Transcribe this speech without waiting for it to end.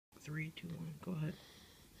3, 2, 1, go ahead.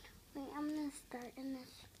 Wait, I'm gonna start in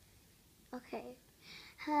this. Okay.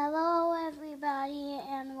 Hello everybody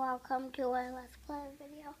and welcome to our Let's Play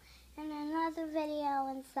video and another video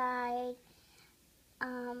inside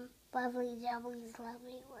Lovely Jubbly's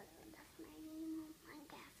Lovely World. That's my name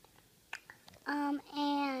on Minecraft.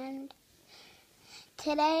 And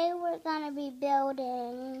today we're gonna be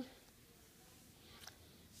building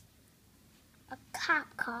a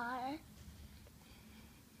cop car.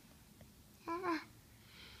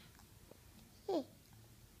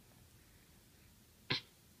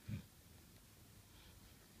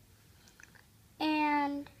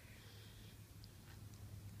 And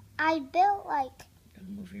I built Gotta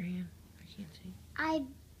move your hand. I can't see. I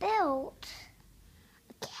built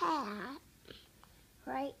a cat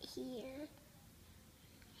right here.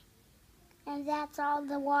 And that's all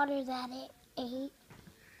the water that it ate.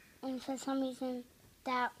 And for some reason,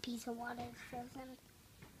 that piece of water is frozen.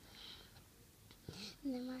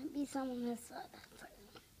 And there might be some on this side that's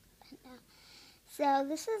frozen. So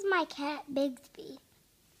this is my cat, Bigsby.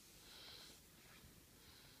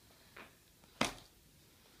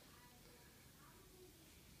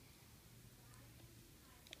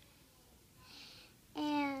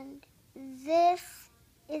 And this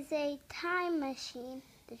is a time machine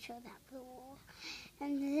to show that blue wall.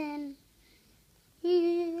 And then,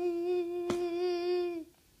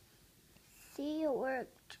 see, it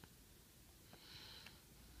worked.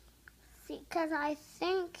 See, because I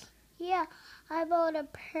think, yeah, I built a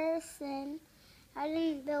person. I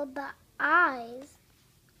didn't build the eyes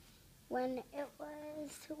when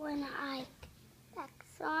I,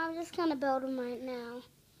 so I'm just going to build them right now.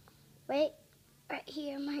 Wait, right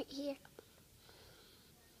here.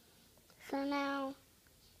 So now,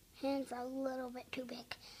 hands are a little bit too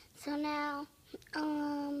big. So now, I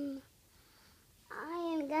am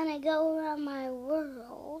gonna go around my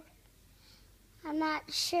world. I'm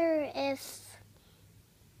not sure if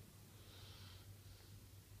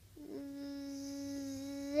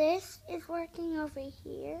this is working over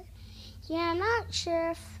here. Yeah, I'm not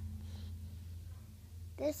sure if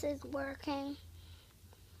this is working.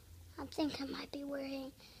 I think it might be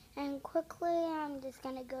working. And quickly, I'm just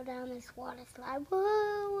gonna go down this water slide.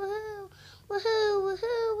 Woohoo, woohoo,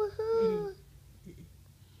 woohoo, woohoo.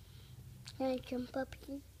 Can I jump up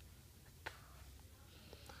here?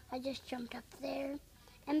 I just jumped up there.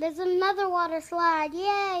 And there's another water slide,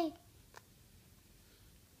 yay!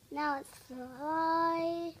 Now let's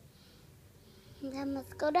fly. And then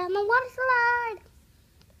let's go down the water slide.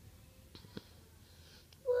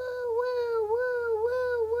 Woo, woo, woo,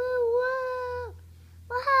 woo, woo, woo.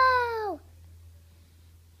 Wow!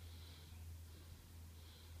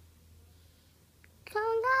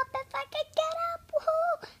 Going up if I could get up.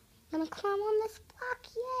 Woohoo! I'm gonna climb on this block,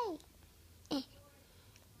 yay!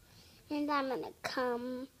 And I'm gonna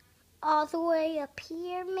come all the way up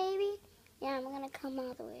here, maybe? Yeah, I'm gonna come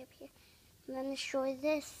all the way up here. And then destroy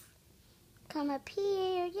this. Come up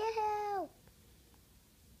here, yeah!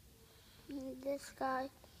 And this guy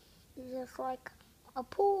is just like a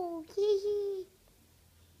pool, hee.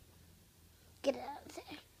 Get out of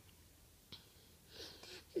there.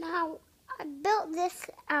 Now, I built this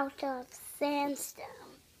out of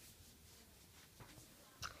sandstone.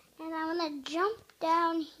 And I'm gonna jump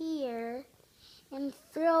down here and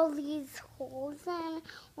fill these holes in.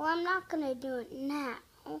 Well, I'm not gonna do it now.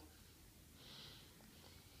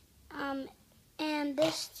 And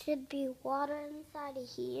this should be water inside of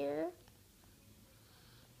here.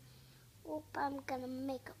 Oop, I'm gonna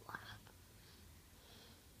make it water.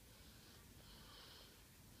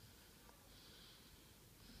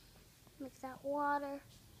 Make that water.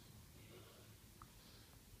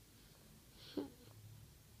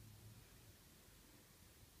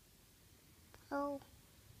 Oh,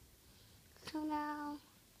 so now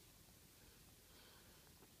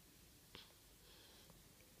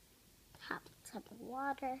hop some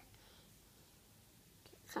water,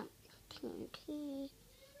 get some TNT,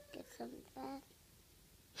 get some of that.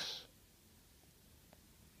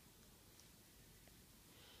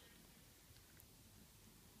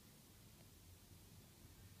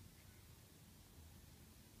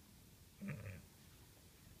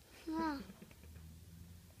 Yeah.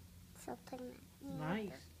 Something Nice.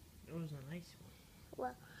 That was a nice one.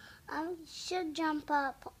 Well, I should jump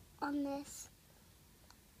up on this.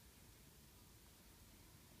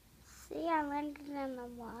 See, I landed in the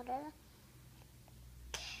water.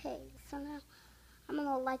 Okay, so now I'm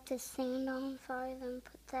gonna light this sand on fire, then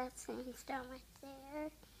put that sandstone right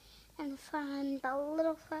there. And find the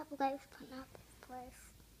little flat place, but not this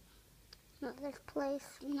place. Not this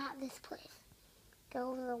place, not this place.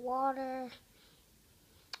 Go over the water.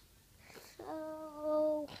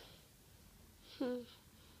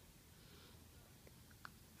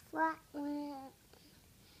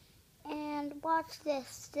 watch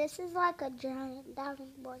this. This is like a giant diving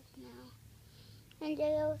board now. And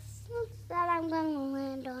it seems that I'm going to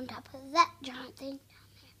land on top of that giant thing down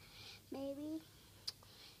there. Maybe.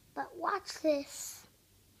 But watch this.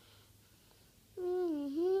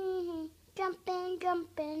 Jumping,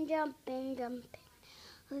 jumping, jumping,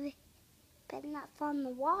 jumping. Better not fall in the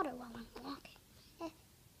water while I'm walking.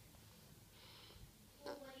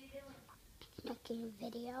 What are you doing? Making a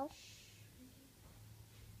video.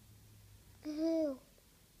 Ooh.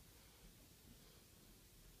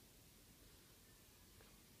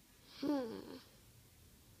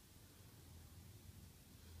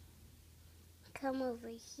 Come over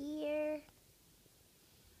here.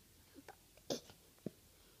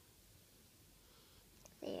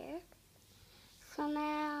 There. So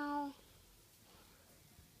now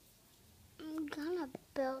I'm gonna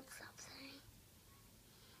build something.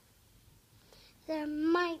 There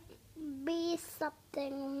might be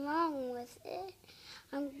something wrong with it.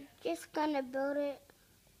 I'm just gonna build it.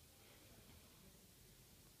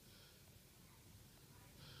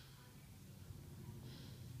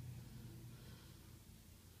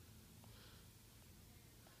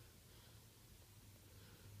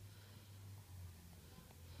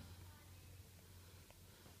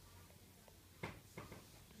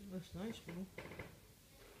 Looks nice, bro.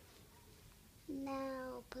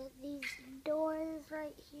 Now put these doors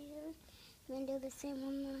right here. I'm gonna do the same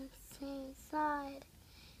on the same side.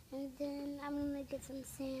 And then I'm gonna get some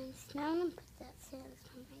sandstone and put that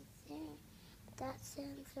sandstone right there. Put that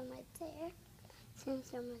sandstone right there.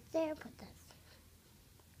 Sandstone right there, put that.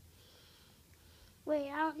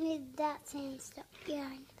 Wait, I don't need that sandstone. Yeah, I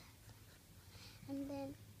need that. And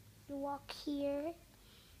then you walk here.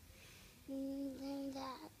 And then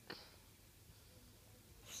that.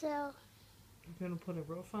 So, You're gonna put a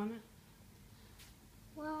roof on it?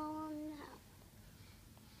 well, no.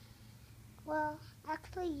 Well,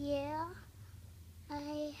 actually, yeah.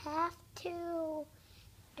 I have to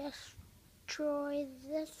destroy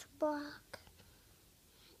this block,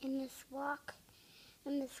 and this block,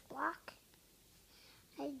 and this block.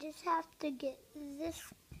 I just have to get this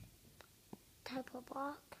type of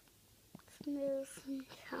block, smooth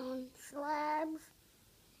stone slabs,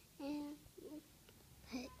 and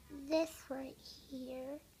put this right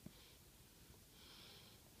here.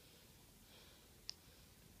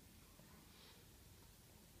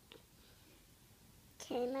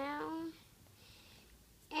 Okay, now,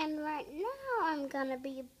 and right now I'm gonna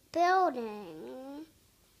be building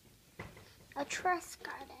a trust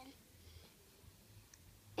garden,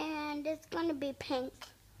 and it's gonna be pink.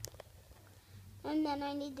 And then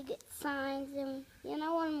I need to get signs, and you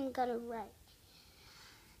know what I'm gonna write.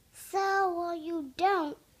 So, well, you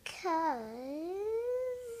don't, 'cause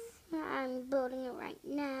I'm building it right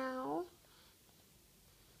now.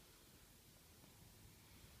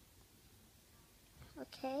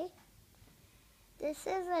 Okay, this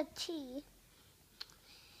is a T,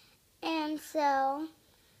 and so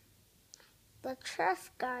the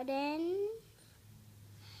trust garden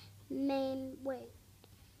and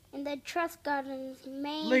the trust garden's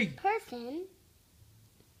main person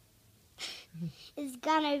is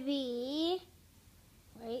gonna be,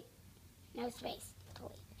 no space,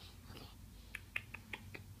 delete. Okay.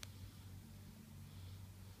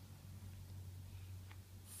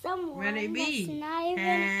 Someone Ready, that's B. not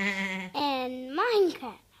even in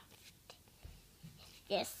Minecraft.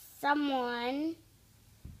 Just someone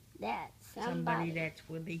that's Somebody that's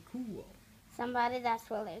really cool. Somebody that's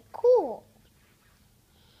really cool.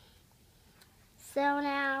 So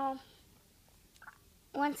now,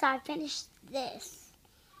 once I finish this,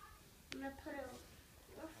 I'm going to put a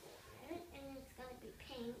roof on it, and it's going to be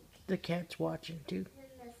pink. The cat's watching too.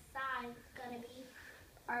 And the side's going to be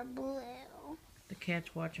our blue. The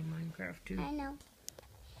cat's watching Minecraft too. I know.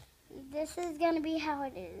 This is going to be how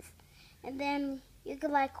it is. And then you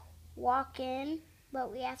could like walk in,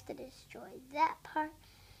 but we have to destroy that part.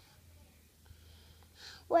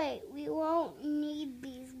 Wait, we won't need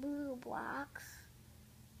these blue blocks.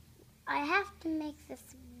 I have to make this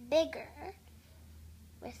bigger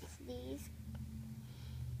with these.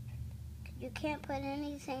 You can't put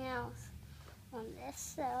anything else on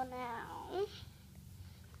this, so now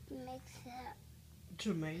makes it. It's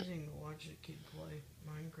amazing to watch a kid play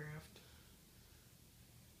Minecraft.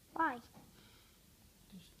 Why?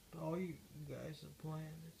 Just all you guys are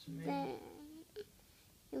playing. It's amazing. Then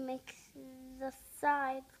you make the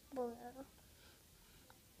sides blue.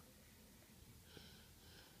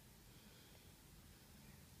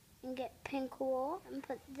 And get pink wool and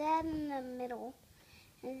put that in the middle.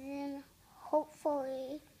 And then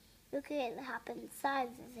hopefully you can hop inside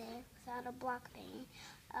of there without a block thing.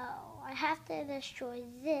 Oh, I have to destroy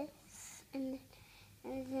this, and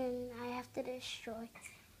then I have to destroy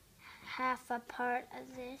half a part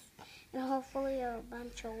of this, and hopefully a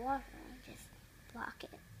bunch of water will just block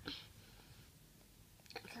it.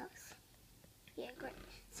 It goes. Yeah, great.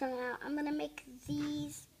 So now I'm gonna make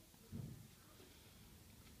these.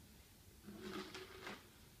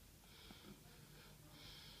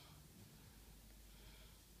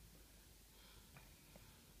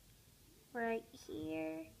 Right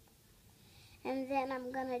here. And then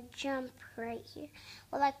I'm gonna jump right here.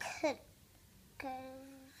 Well, I could go.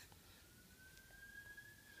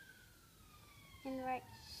 And right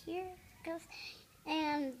here goes.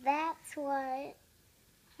 And that's what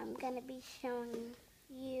I'm gonna be showing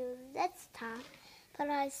you this time. But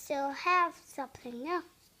I still have something else.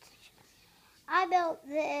 I built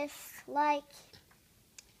this like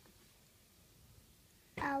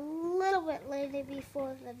a little bit later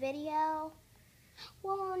before the video.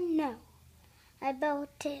 Well, no. I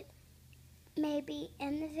built it maybe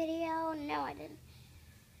in the video. No, I didn't.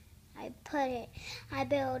 I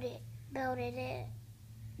built it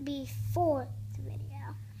before the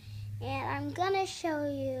video. And I'm gonna show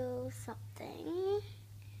you something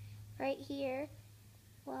right here.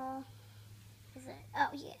 Well, is it? Oh,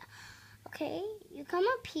 yeah. Okay, you come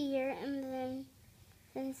up here, and then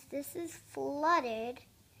since this is flooded,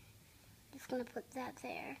 I'm just gonna put that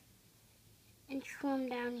there and swim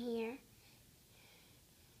down here.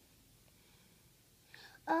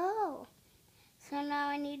 Oh, so now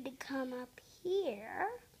I need to come up here.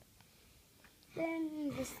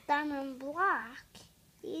 Then this diamond block,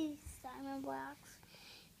 these diamond blocks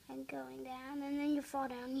are going down, and then you fall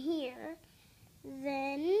down here.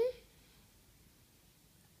 Then,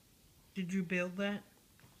 Did you build that?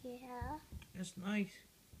 yeah. That's nice.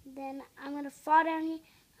 Then I'm gonna fall down here.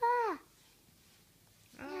 Ah!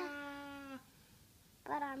 Ah.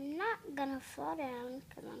 But I'm not gonna fall down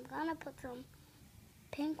because I'm gonna put some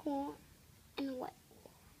pink wool and white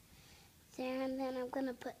wool there, and then I'm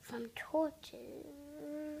gonna put some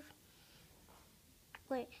torches.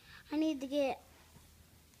 Wait, I need to get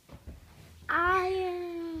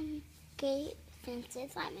iron gate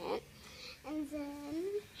fences, I meant, and then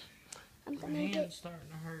I'm My gonna hand's get starting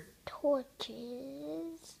to hurt.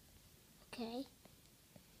 torches. Okay.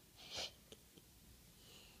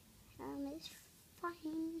 It's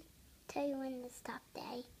fine. Tell you when to stop,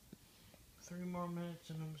 Daddy. 3 more minutes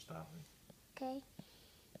and I'm stopping. Okay.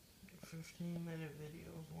 15-minute video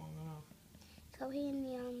is long enough. So he and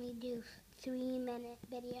me only do 3-minute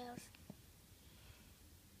videos.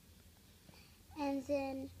 And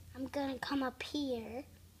then I'm gonna come up here.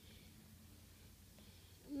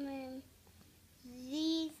 And then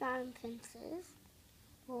these iron fences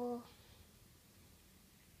will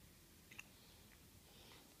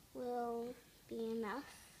be enough.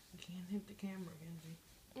 You can't hit the camera, Kenzie.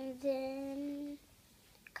 And then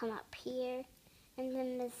come up here. And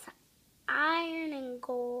then this iron and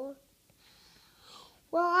gold.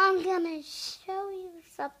 Well, I'm gonna show you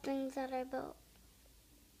something that I built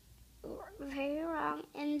very wrong.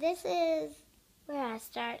 And this is where I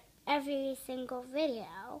start every single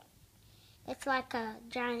video. It's like a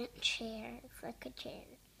giant chair. It's like a chair.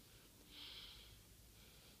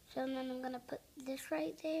 So then I'm gonna put this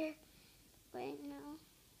right there. Wait, no.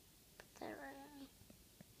 Put that right on.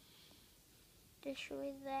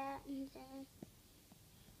 Destroy that, and then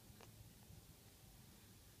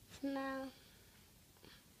now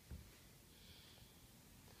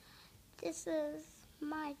this is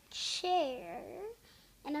my chair,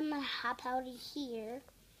 and I'm gonna hop out of here.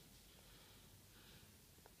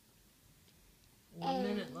 1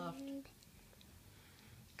 minute left.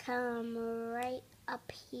 Come right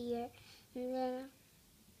up here, and then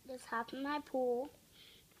just hop in my pool.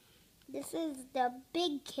 This is the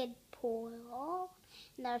big kid pool,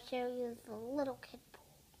 and I'll show you the little kid pool.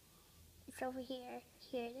 It's over here.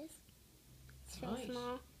 Here it is. It's very Nice.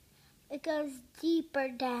 small. It goes deeper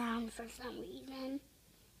down for some reason,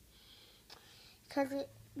 because it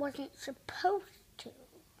wasn't supposed to.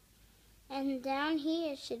 And down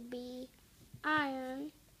here should be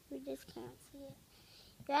iron. We just can't see it.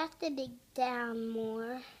 You have to dig down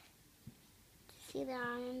more to see the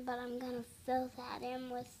iron, but I'm going to fill that in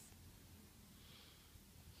with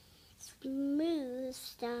smooth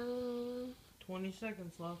stone. 20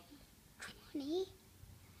 seconds left. 20?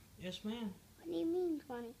 Yes, ma'am. What do you mean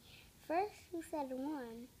 20? First you said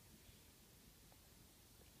 1.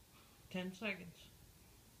 10 seconds.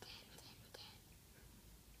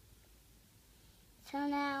 So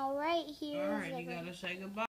now right here. Alright, you gotta say goodbye.